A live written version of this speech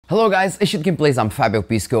Hello guys, Asian Gameplays, I'm Fabio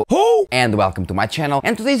Pisco and welcome to my channel.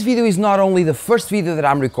 And today's video is not only the first video that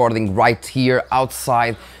I'm recording right here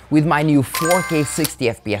outside with my new 4K 60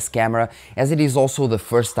 FPS camera, as it is also the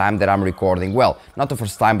first time that I'm recording, well, not the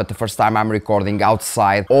first time, but the first time I'm recording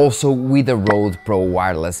outside, also with a Rode Pro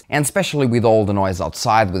wireless, and especially with all the noise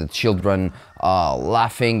outside, with the children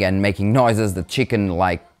laughing and making noises, the chicken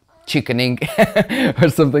like chickening or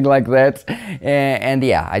something like that, and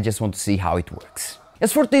yeah, I just want to see how it works.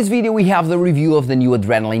 As for today's video, we have the review of the new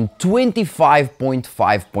Adrenalin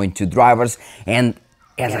 25.5.2 drivers, and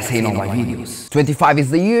as I say in all my videos, 25 is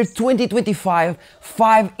the year 2025,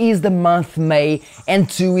 5 is the month May, and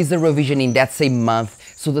 2 is the revision in that same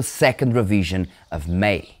month, so the second revision of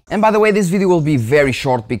May. And by the way, this video will be very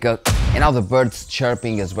short because, and now the birds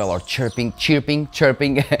chirping as well, or chirping,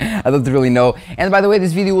 I don't really know. And by the way,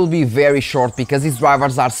 this video will be very short because these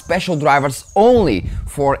drivers are special drivers only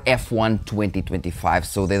for F1 2025,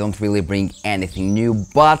 so they don't really bring anything new,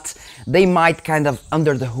 but they might kind of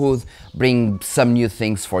under the hood bring some new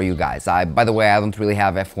things for you guys. By the way, I don't really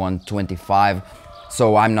have F1 25,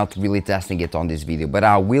 so I'm not really testing it on this video, but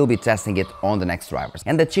I will be testing it on the next drivers.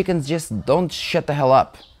 And the chickens just don't shut the hell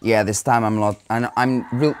up. Yeah, this time I'm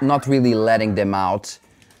not really letting them out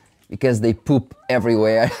because they poop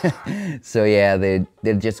everywhere. So yeah,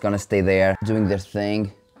 they're just gonna stay there doing their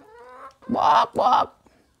thing. Walk, walk,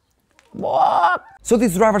 walk. So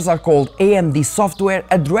these drivers are called AMD Software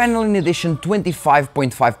Adrenalin Edition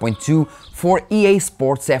 25.5.2 for EA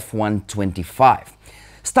Sports F1 25.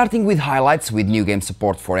 Starting with highlights with new game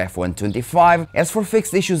support for F1 25. As for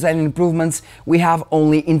fixed issues and improvements, we have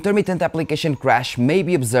only intermittent application crash may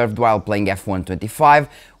be observed while playing F1 25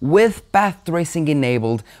 with path tracing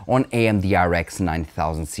enabled on AMD RX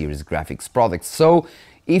 9000 series graphics products. So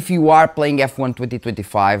if you are playing F1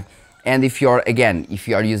 2025 and if you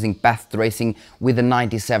are using path tracing with the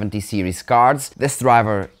 9070 series cards, this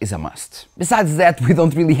driver is a must. Besides that, we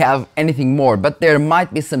don't really have anything more, but there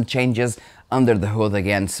might be some changes under the hood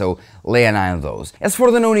again, so lay an eye on those. As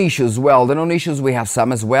for the known issues, well, the known issues we have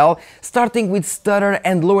some as well, starting with stutter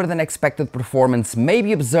and lower than expected performance may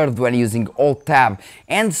be observed when using Alt-Tab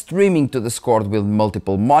and streaming to Discord with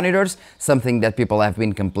multiple monitors, something that people have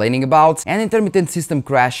been complaining about, and intermittent system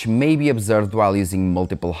crash may be observed while using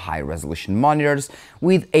multiple high-resolution monitors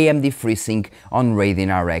with AMD FreeSync on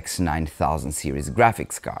Radeon RX 9000 series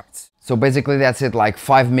graphics cards. So basically that's it, like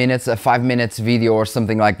 5 minutes, a 5 minutes video or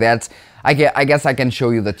something like that. I guess I can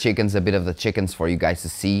show you the chickens, a bit of the chickens for you guys to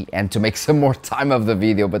see and to make some more time of the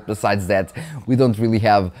video, but besides that, we don't really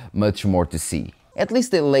have much more to see. At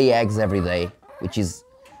least they lay eggs every day, which is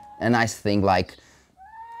a nice thing, like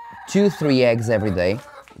 2-3 eggs every day,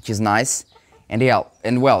 which is nice. And yeah,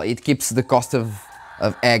 and well, it keeps the cost of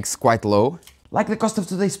eggs quite low. Like the cost of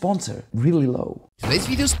today's sponsor, really low. Today's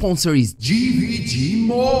video sponsor is GVG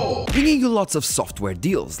Mall, bringing you lots of software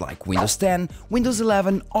deals like Windows 10, Windows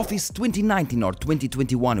 11, Office 2019 or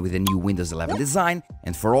 2021 with a new Windows 11 design.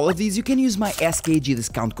 And for all of these, you can use my SKG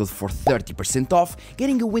discount code for 30% off,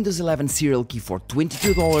 getting a Windows 11 serial key for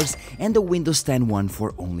 $22 and a Windows 10 one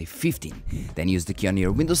for only $15. Then use the key on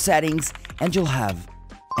your Windows settings and you'll have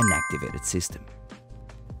an activated system.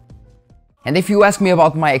 And if you ask me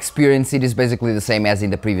about my experience, it is basically the same as in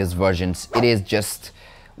the previous versions. It is just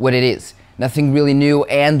what it is. Nothing really new,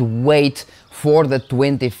 and wait for the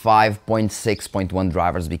 25.6.1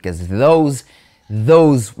 drivers because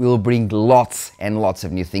those will bring lots and lots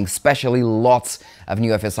of new things, especially lots of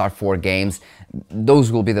new FSR4 games.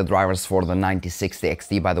 Those will be the drivers for the 9060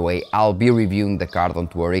 XT, by the way. I'll be reviewing the card,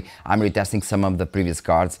 don't worry. I'm retesting some of the previous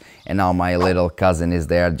cards, and now my little cousin is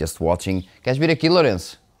there just watching. Queres vir aqui,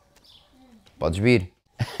 Lourenço? Podes vir.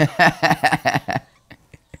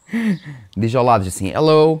 Diz ao lado assim,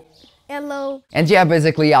 hello. Hello. And yeah,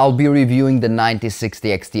 basically I'll be reviewing the 9060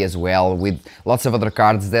 XT as well, with lots of other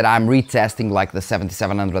cards that I'm retesting, like the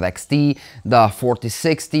 7700 XT, the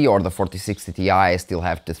 4060 or the 4060 Ti, I still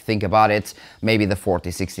have to think about it. Maybe the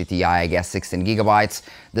 4060 Ti, I guess 16 gigabytes,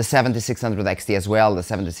 the 7600 XT as well, the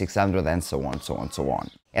 7600, and so on, so on, so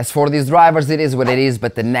on. As for these drivers, it is what it is,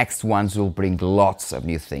 but the next ones will bring lots of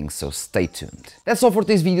new things, so stay tuned. That's all for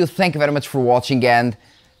this video. Thank you very much for watching and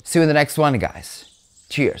see you in the next one, guys.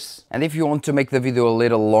 Cheers. And if you want to make the video a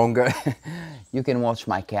little longer, you can watch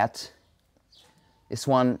my cat. This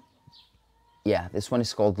one, yeah, this one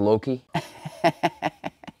is called Loki.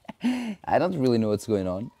 I don't really know what's going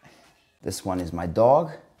on. This one is my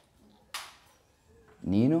dog,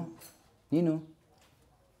 Nino.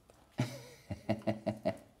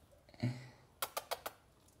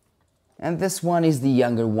 And this one is the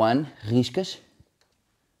younger one, Riscas,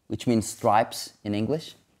 which means stripes in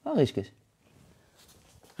English. Oh, Riscas.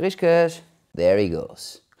 Riscas. There he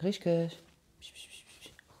goes. Riscas.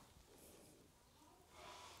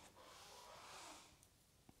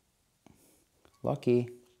 Lucky.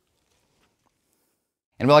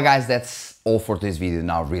 And well guys, that's all for today's video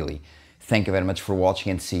now really. Thank you very much for watching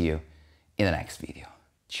and see you in the next video.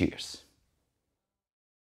 Cheers.